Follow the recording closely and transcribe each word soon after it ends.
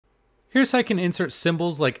Here's how I can insert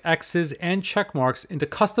symbols like X's and check marks into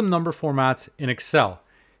custom number formats in Excel.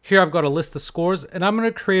 Here I've got a list of scores, and I'm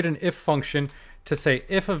going to create an if function to say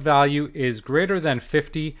if a value is greater than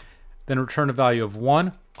 50, then return a value of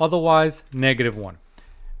 1, otherwise -1.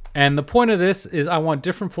 And the point of this is I want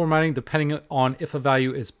different formatting depending on if a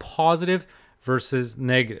value is positive versus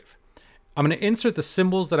negative. I'm going to insert the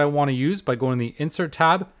symbols that I want to use by going to the Insert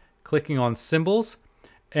tab, clicking on Symbols,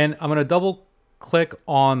 and I'm going to double click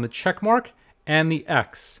on the check mark and the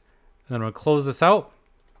X. And then I'm going to close this out.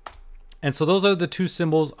 And so those are the two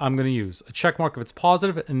symbols I'm going to use. A check mark if it's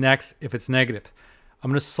positive and an X if it's negative. I'm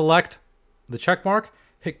going to select the check mark,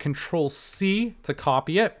 hit Control C to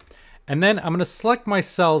copy it. And then I'm going to select my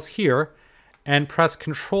cells here and press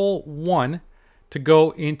Control 1 to go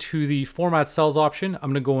into the Format Cells option. I'm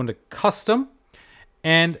going to go into Custom.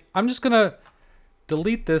 And I'm just going to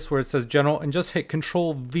delete this where it says General and just hit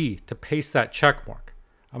Control V to paste that check mark.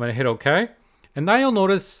 I'm going to hit OK. And now you'll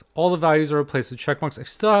notice all the values are replaced with check marks. I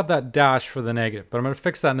still have that dash for the negative, but I'm going to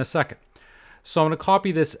fix that in a second. So I'm going to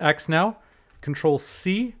copy this X now, Control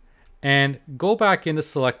C, and go back in to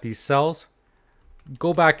select these cells.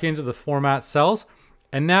 Go back into the Format Cells.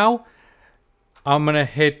 And now I'm going to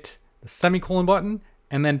hit the semicolon button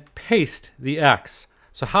and then paste the X.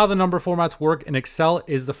 So how the number formats work in Excel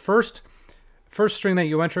is the first string that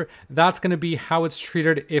you enter, that's going to be how it's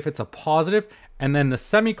treated if it's a positive. And then the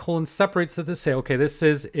semicolon separates it to say, okay, this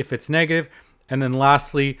is if it's negative. And then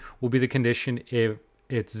lastly will be the condition if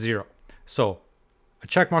it's 0. So a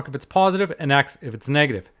check mark if it's positive, an X if it's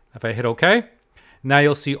negative. If I hit OK, now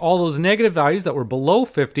you'll see all those negative values that were below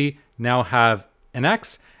 50 now have an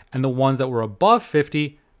X, and the ones that were above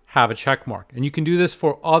 50 have a check mark. And you can do this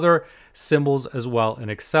for other symbols as well in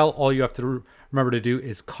Excel. All you have to remember to do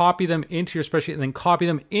is copy them into your spreadsheet and then copy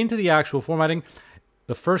them into the actual formatting.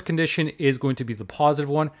 The first condition is going to be the positive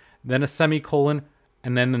one, then a semicolon,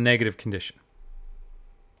 and then the negative condition.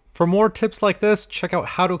 For more tips like this, check out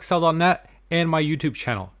HowtoExcel.net and my YouTube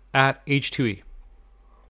channel at H2E.